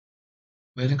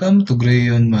Welcome to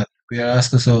GrayYeon Math. We are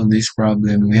asked to solve this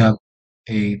problem. We have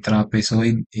a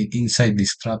trapezoid. Inside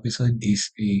this trapezoid is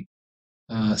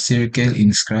a circle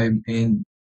inscribed, and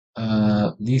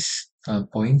these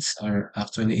points are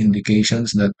actually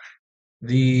indications that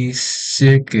this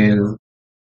circle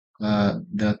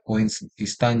that points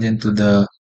is tangent to the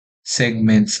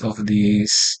segments of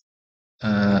this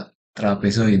uh,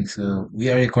 trapezoid. So we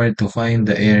are required to find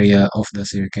the area of the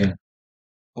circle.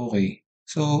 Okay,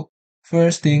 so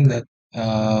first thing that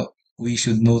we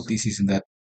should notice is that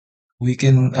we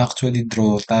can actually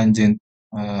draw tangent,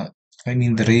 uh, I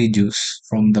mean the radius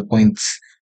from the points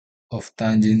of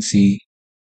tangency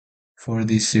for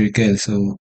this circle.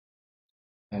 So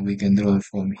we can draw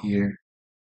from here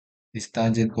this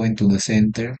tangent point to the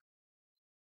center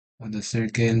of the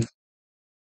circle,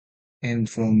 and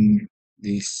from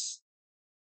this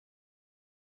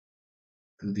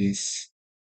to this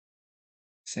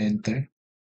center,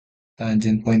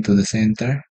 tangent point to the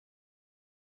center,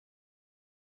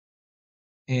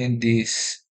 and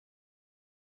this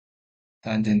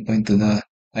tangent point to the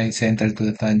center to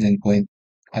the tangent point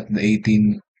at the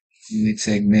 18 unit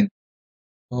segment.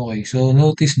 Okay, so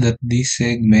notice that this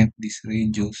segment, this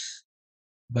radius,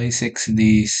 bisects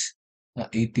this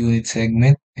 8 unit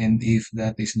segment, and if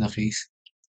that is the case,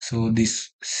 so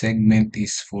this segment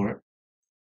is 4.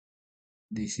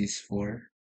 This is 4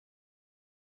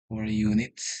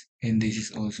 units, and this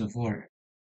is also 4.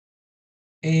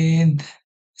 And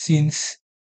since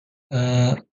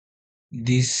uh,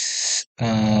 this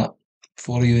 4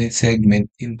 unit segment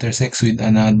intersects with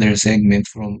another segment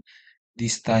from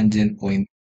this tangent point,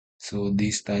 so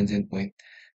this tangent point,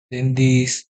 then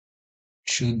this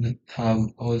should have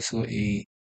also a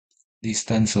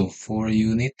distance of 4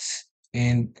 units,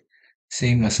 and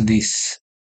same as this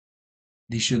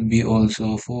should be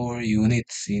also 4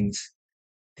 units since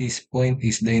this point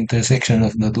is the intersection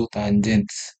of the two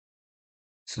tangents.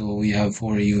 So we have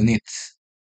 4 units.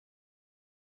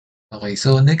 Okay,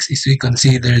 so next is we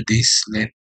consider this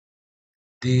length.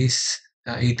 This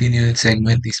 18 unit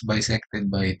segment is bisected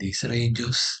by this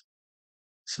radius.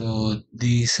 So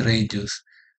this radius,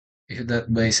 if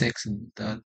that bisects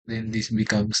that, then this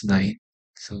becomes 9.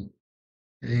 So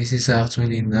this is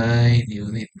actually 9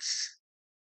 units.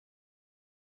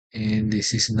 And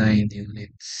this is 9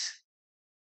 units.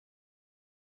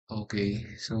 Okay,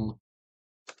 so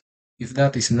if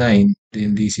that is 9,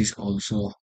 then this is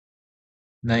also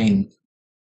 9.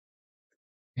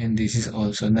 And this is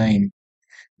also 9.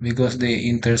 Because they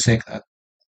intersect at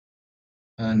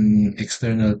an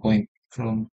external point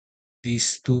from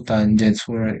these two tangents.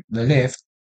 For the left,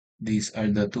 these are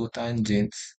the two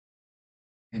tangents.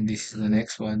 And this is the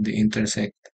next one. They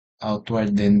intersect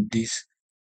outward. Then this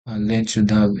length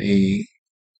should have a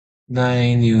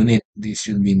 9 unit. This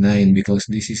should be 9 because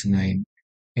this is 9.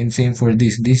 And same for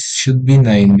this. This should be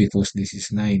 9 because this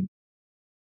is 9.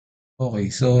 Okay,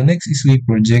 so next is we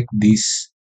project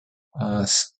this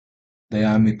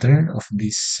diameter of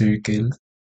this circle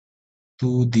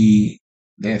to the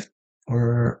left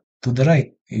or to the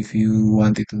right if you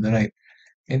want it to the right.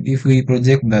 And if we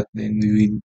project that, then we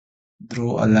will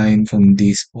draw a line from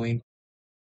this point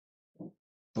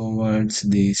towards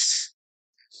this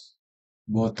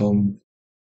bottom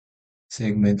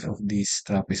segment of this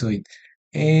trapezoid.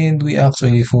 And we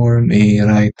actually form a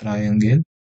right triangle,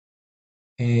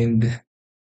 and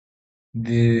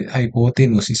the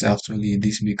hypotenuse is actually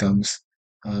this becomes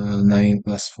 9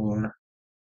 plus 4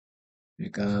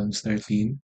 becomes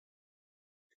 13,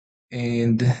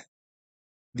 and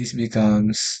this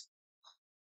becomes,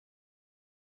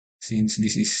 since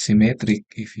this is symmetric,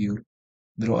 if you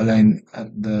draw a line at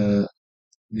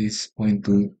this point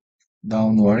to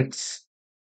downwards,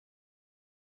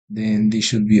 then this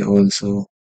should be also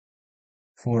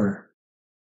 4.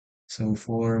 So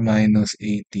 4 minus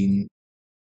 18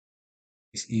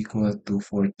 is equal to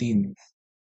 14.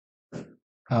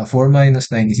 4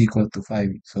 minus 9 is equal to 5,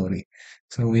 sorry.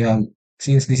 So we have,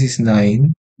 since this is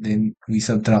 9, then we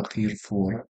subtract here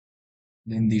 4,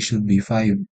 then this should be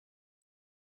 5.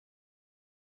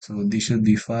 So this should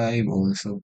be 5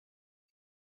 also.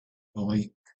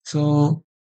 Okay. So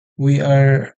we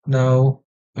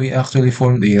actually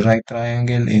formed a right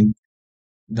triangle, and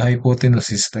the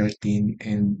hypotenuse is 13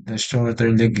 and the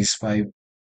shorter leg is 5.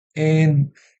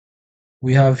 And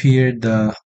we have here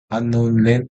the unknown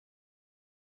length,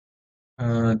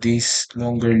 this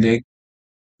longer leg,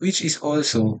 which is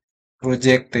also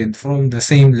projected from the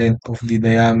same length of the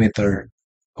diameter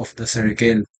of the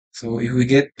circle. So if we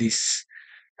get this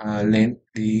length,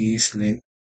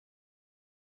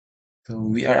 so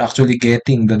we are actually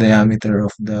getting the diameter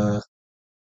of the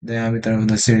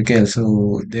circle.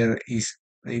 So there is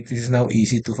It is now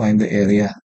easy to find the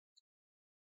area.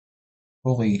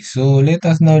 Okay, so let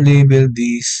us now label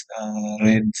this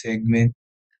red segment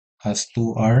as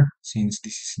 2r since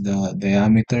this is the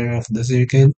diameter of the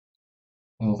circle.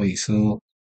 Okay, so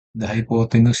the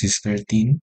hypotenuse is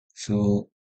 13. So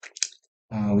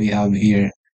we have here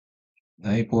the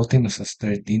hypotenuse is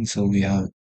 13. So we have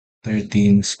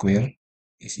 13 square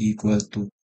is equal to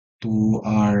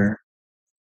 2r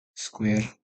square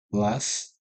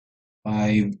plus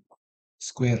 5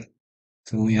 square.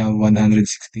 So we have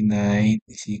 169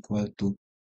 is equal to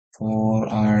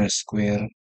 4r square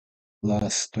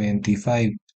plus 25.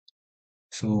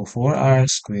 So 4r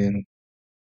square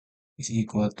is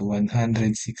equal to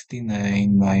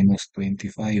 169 minus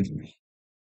 25.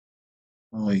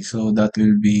 Okay, so that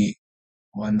will be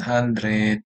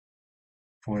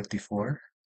 144,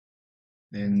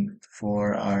 then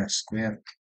 4r square.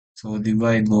 So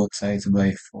divide both sides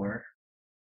by 4.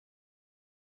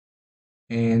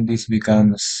 And this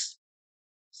becomes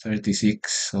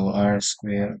 36. So r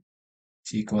square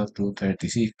is equal to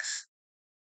 36.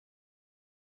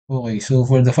 Okay, so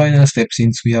for the final step,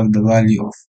 since we have the value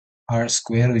of r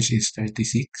square, which is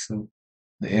 36, so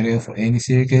the area of any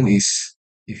circle is,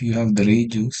 if you have the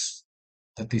radius,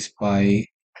 that is pi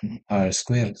r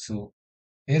square. So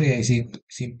area is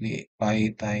simply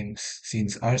pi times,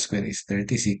 since r square is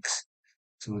 36,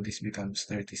 so this becomes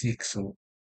 36. So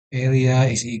area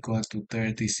is equal to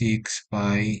 36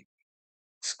 pi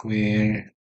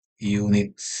square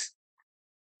units.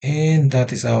 And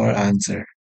that is our answer.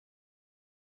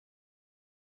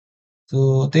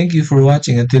 So thank you for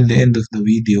watching until the end of the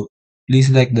video. Please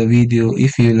like the video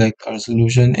if you like our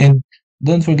solution, and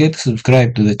don't forget to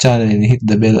subscribe to the channel and hit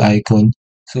the bell icon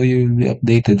so you will be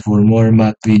updated for more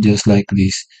math videos like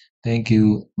this. Thank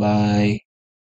you. Bye.